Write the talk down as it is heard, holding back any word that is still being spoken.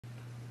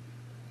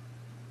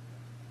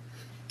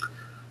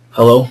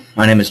Hello,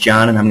 my name is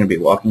John and I'm going to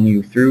be walking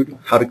you through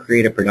how to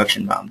create a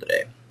production BOM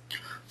today.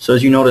 So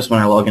as you notice when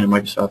I log into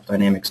Microsoft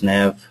Dynamics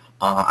NAV,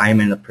 I'm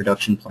in the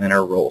Production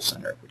Planner Role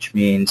Center, which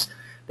means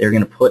they're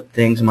going to put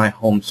things in my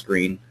home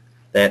screen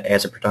that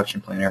as a production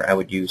planner I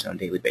would use on a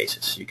daily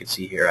basis. So you can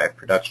see here I have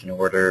production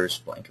orders,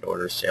 blanket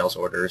orders, sales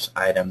orders,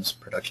 items,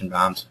 production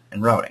BOMs,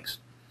 and routings.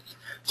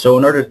 So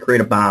in order to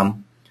create a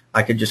BOM,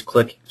 I could just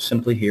click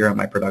simply here on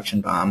my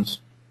production BOMs,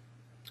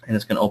 and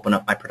it's going to open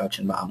up my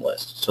production BOM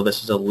list. So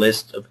this is a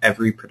list of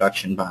every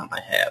production BOM I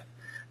have.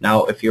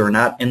 Now, if you're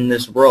not in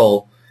this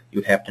role, you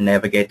would have to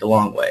navigate the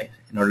long way.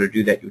 In order to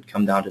do that, you would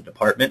come down to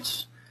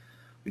Departments,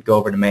 we'd go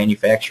over to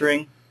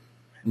Manufacturing,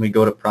 and we'd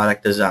go to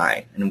Product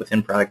Design. And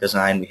within Product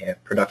Design, we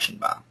have Production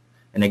BOM.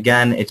 And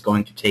again, it's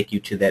going to take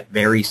you to that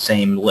very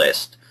same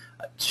list.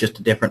 It's just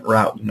a different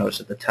route. You notice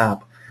at the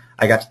top,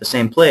 I got to the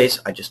same place,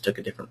 I just took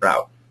a different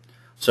route.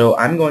 So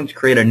I'm going to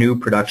create a new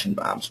production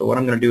BOM. So what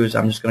I'm going to do is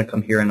I'm just going to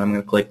come here and I'm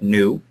going to click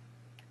New.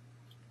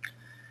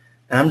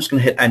 And I'm just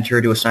going to hit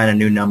Enter to assign a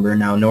new number.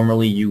 Now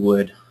normally you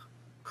would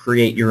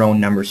create your own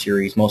number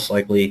series. Most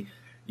likely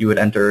you would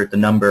enter the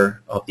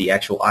number of the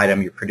actual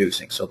item you're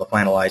producing, so the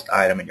finalized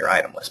item in your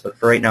item list. But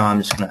for right now I'm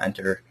just going to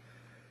enter,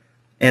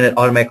 and it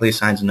automatically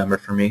assigns a number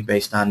for me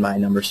based on my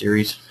number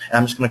series. And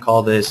I'm just going to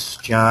call this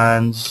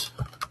John's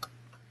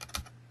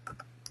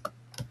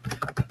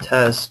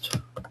Test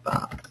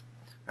BOM.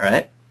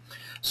 Alright,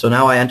 so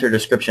now I enter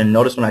description.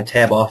 Notice when I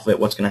tab off of it,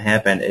 what's going to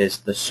happen is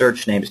the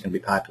search name is going to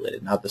be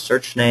populated. Now the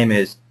search name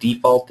is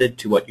defaulted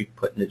to what you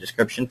put in the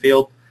description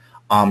field.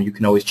 You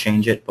can always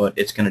change it, but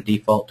it's going to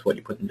default to what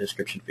you put in the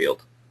description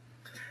field.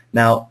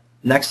 Now,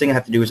 next thing I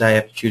have to do is I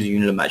have to choose a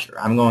unit of measure.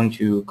 I'm going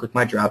to click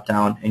my drop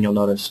down, and you'll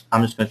notice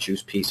I'm just going to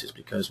choose pieces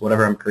because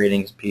whatever I'm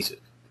creating is pieces.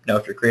 Now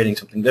if you're creating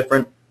something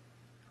different,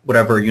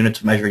 whatever units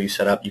of measure you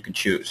set up, you can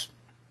choose.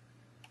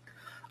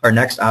 Our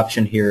next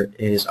option here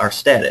is our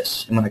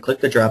status, and when I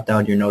click the drop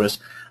down, you'll notice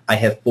I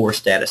have 4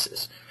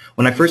 statuses.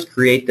 When I first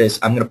create this,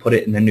 I'm going to put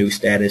it in the new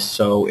status,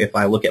 so if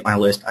I look at my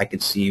list, I can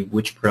see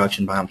which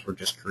production BOMs were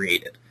just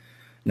created.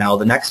 Now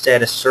the next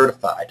status,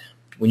 certified.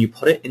 When you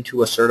put it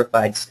into a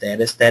certified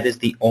status, that is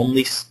the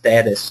only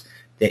status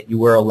that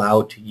you are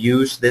allowed to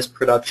use this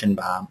production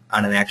BOM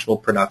on an actual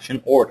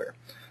production order.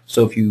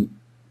 So if you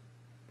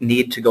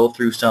need to go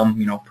through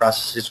some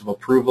processes of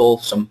approval,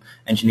 some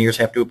engineers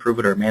have to approve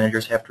it or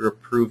managers have to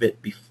approve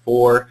it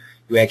before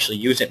you actually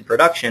use it in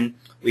production,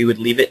 we would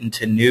leave it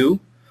into new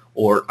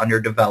or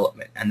under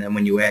development, and then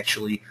when you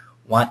actually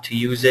want to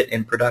use it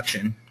in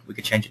production, we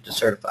could change it to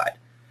certified.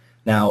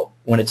 Now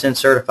when it's in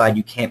certified,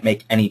 you can't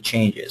make any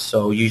changes,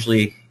 so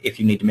usually if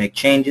you need to make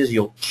changes,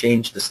 you'll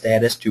change the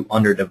status to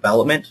under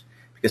development,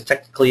 because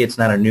technically it's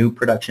not a new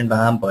production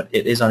BOM, but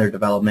it is under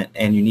development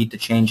and you need to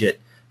change it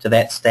to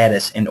that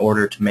status in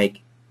order to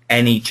make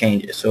any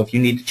changes. So if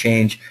you need to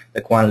change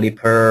the quantity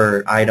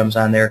per items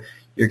on there,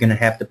 you're going to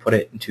have to put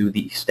it into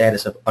the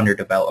status of under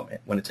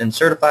development. When it's in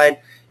certified,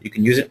 you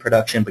can use it in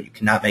production, but you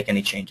cannot make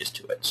any changes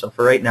to it. So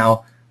for right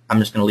now, I'm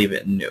just going to leave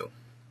it in new.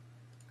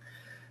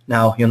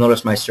 Now you'll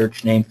notice my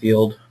search name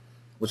field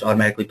was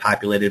automatically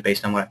populated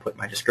based on what I put in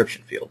my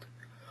description field.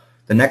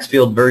 The next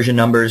field, version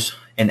numbers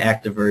and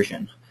active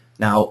version.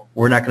 Now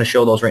we're not going to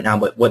show those right now,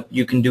 but what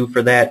you can do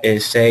for that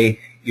is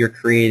say you're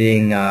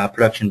creating a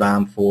production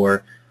BOM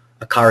for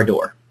a car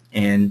door,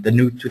 and the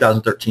new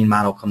 2013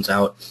 model comes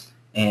out,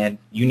 and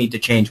you need to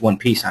change one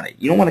piece on it.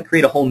 You don't want to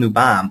create a whole new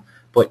BOM,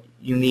 but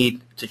you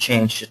need to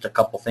change just a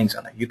couple things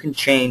on it. You can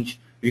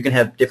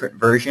have different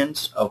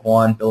versions of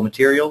one bill of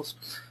materials,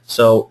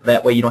 so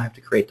that way you don't have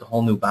to create the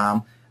whole new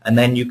BOM, and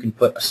then you can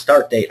put a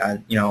start date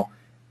on,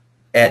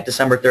 at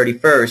December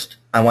 31st,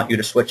 I want you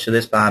to switch to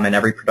this BOM, and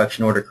every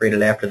production order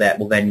created after that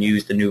will then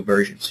use the new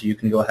version. So you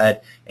can go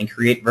ahead and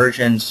create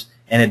versions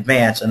in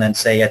advance and then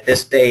say at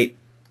this date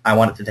I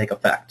want it to take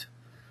effect.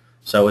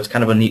 So it's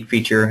kind of a neat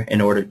feature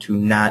in order to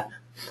not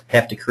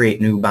have to create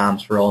new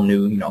BOMs for all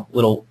new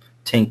little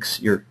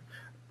tinks, your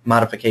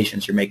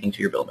modifications you're making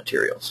to your bill of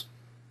materials.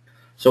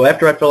 So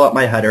after I fill out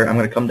my header, I'm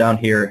going to come down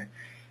here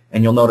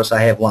and you'll notice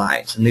I have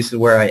lines, and this is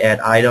where I add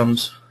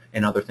items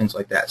and other things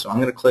like that. So I'm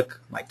going to click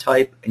my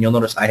type, and you'll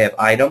notice I have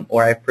item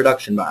or I have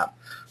production BOM.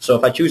 So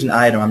if I choose an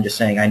item, I'm just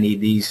saying I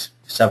need these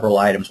several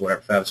items, whatever.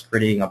 If I was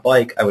creating a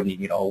bike, I would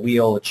need a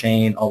wheel, a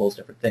chain, all those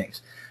different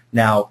things.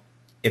 Now,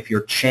 if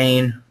your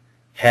chain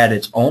had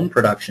its own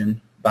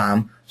production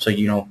BOM, so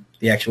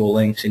the actual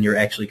links and you're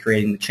actually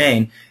creating the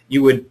chain,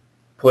 you would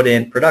put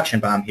in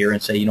production BOM here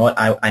and say, you know what,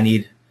 I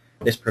need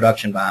this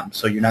production BOM.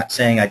 So you're not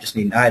saying I just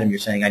need an item, you're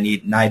saying I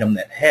need an item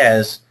that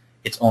has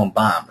its own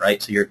BOM,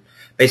 right? So you're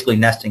basically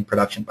nesting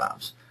production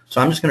BOMs.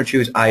 So I'm just going to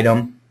choose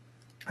item,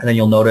 and then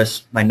you'll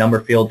notice my number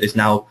field is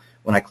now,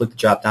 when I click the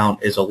drop down,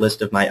 is a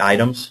list of my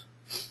items.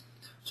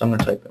 So I'm going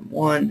to type in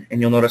 1,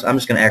 and you'll notice I'm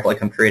just going to act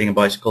like I'm creating a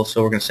bicycle.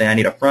 So we're going to say I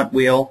need a front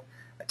wheel.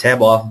 I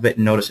tab off of it,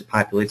 and notice it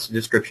populates the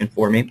description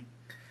for me.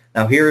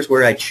 Now here's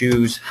where I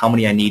choose how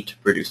many I need to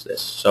produce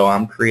this. So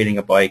I'm creating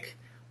a bike.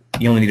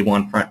 You only need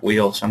one front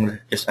wheel, so I'm going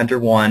to just enter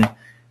 1,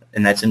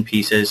 and that's in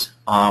pieces.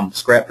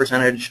 Scrap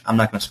percentage, I'm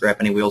not going to scrap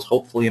any wheels,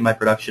 hopefully, in my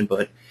production,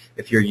 but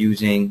if you're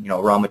using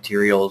raw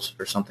materials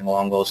or something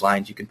along those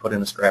lines, you can put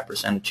in a scrap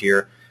percentage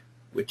here,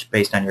 which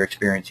based on your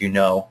experience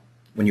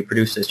when you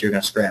produce this you're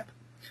going to scrap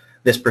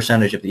this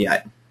percentage of the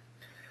item.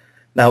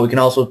 Now we can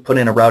also put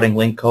in a routing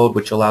link code,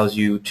 which allows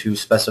you to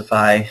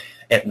specify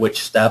at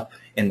which step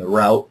in the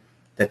route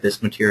that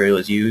this material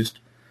is used.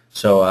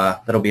 So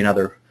that'll be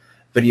another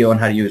video on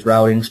how to use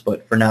routings,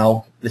 but for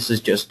now this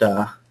is just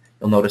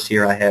you'll notice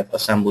here I have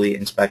assembly,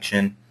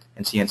 inspection,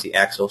 and CNC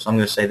axle. So I'm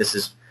going to say this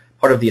is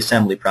part of the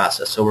assembly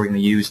process, so we're going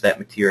to use that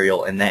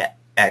material in that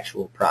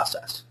actual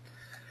process.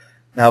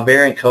 Now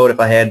variant code, if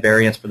I had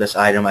variants for this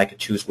item, I could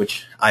choose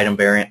which item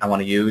variant I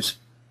want to use.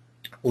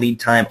 Lead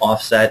time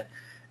offset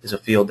is a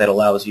field that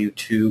allows you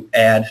to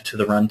add to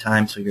the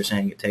runtime, so you're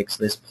saying it takes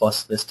this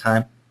plus this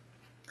time.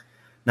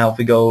 Now if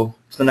we go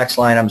to the next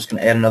line, I'm just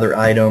going to add another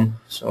item,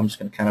 so I'm just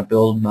going to kind of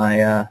build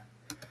my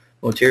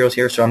materials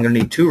here. So I'm going to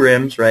need 2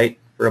 rims, right,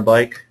 for a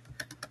bike.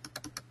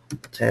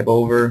 Tab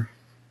over,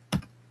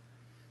 and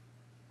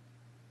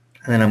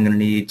then I'm going to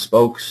need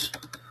spokes.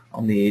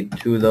 I'll need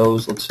 2 of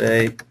those, let's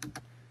say.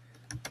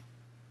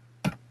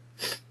 There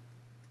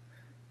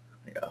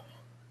you go.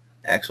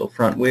 Axle,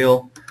 front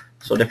wheel,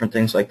 so different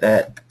things like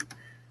that.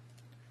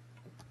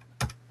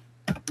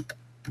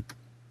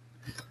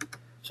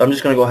 So I'm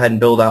just going to go ahead and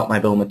build out my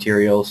bill of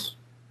materials,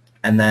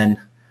 and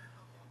then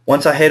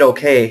once I hit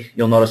OK,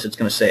 you'll notice it's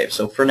going to save.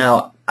 So for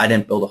now, I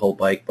didn't build a whole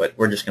bike, but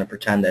we're just going to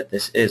pretend that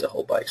this is a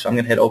whole bike. So I'm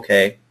going to hit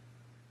OK,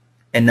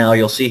 and now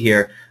you'll see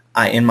here,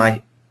 in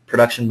my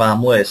production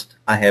BOM list,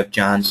 I have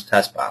John's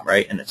test BOM,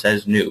 right? And it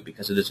says new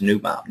because it is a new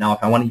BOM. Now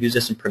if I want to use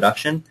this in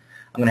production,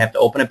 I'm going to have to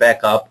open it back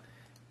up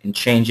and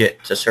change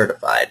it to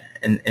certified.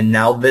 And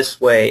now this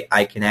way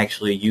I can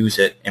actually use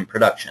it in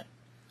production.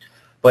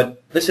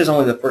 But this is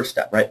only the first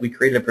step, right? We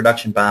created a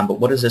production BOM, but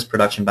what is this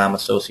production BOM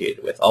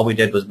associated with? All we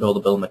did was build a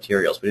bill of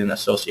materials. We didn't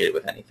associate it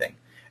with anything.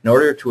 In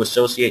order to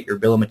associate your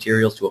bill of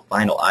materials to a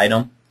final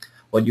item,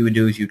 what you would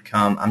do is you'd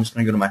come, I'm just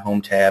going to go to my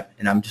home tab,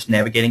 and I'm just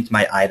navigating to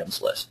my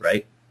items list,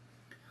 right?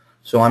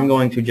 So I'm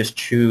going to just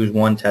choose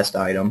one test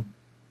item,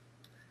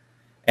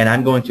 and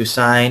I'm going to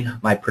assign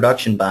my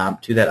production BOM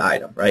to that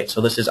item, right? So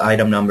this is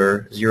item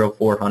number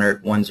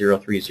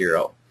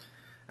 04001030.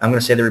 I'm going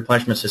to say the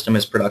replenishment system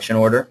is production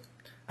order.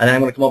 And then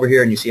I'm going to come over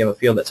here and you see I have a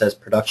field that says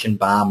production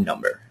BOM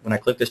number. When I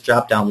click this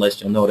drop down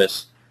list, you'll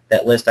notice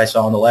that list I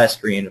saw on the last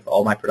screen of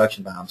all my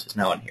production BOMs is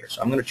now in here. So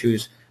I'm going to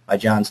choose my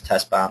John's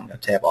test BOM. I'm going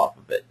to tab off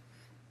of it.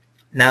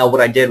 Now what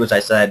I did was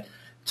I said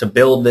to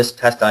build this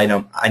test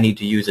item I need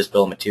to use this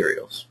bill of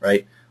materials,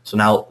 right? So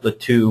now the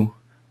two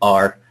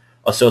are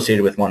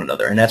associated with one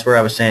another, and that's where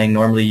I was saying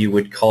normally you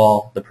would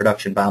call the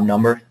production BOM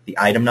number the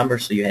item number,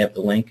 so you have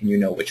the link and you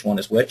know which one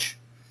is which.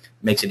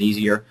 It makes it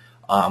easier.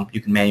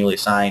 You can manually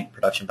assign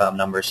production BOM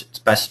numbers. It's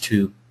best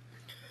to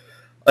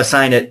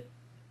assign it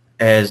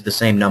as the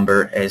same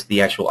number as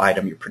the actual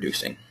item you're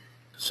producing.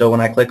 So when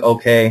I click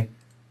OK,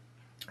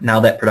 now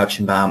that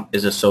production BOM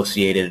is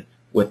associated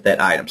with that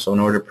item. So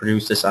in order to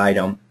produce this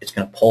item, it's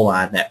going to pull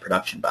on that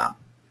production BOM.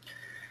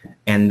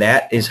 And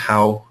that is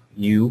how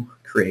you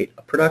create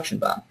a production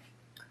BOM.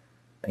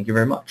 Thank you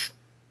very much.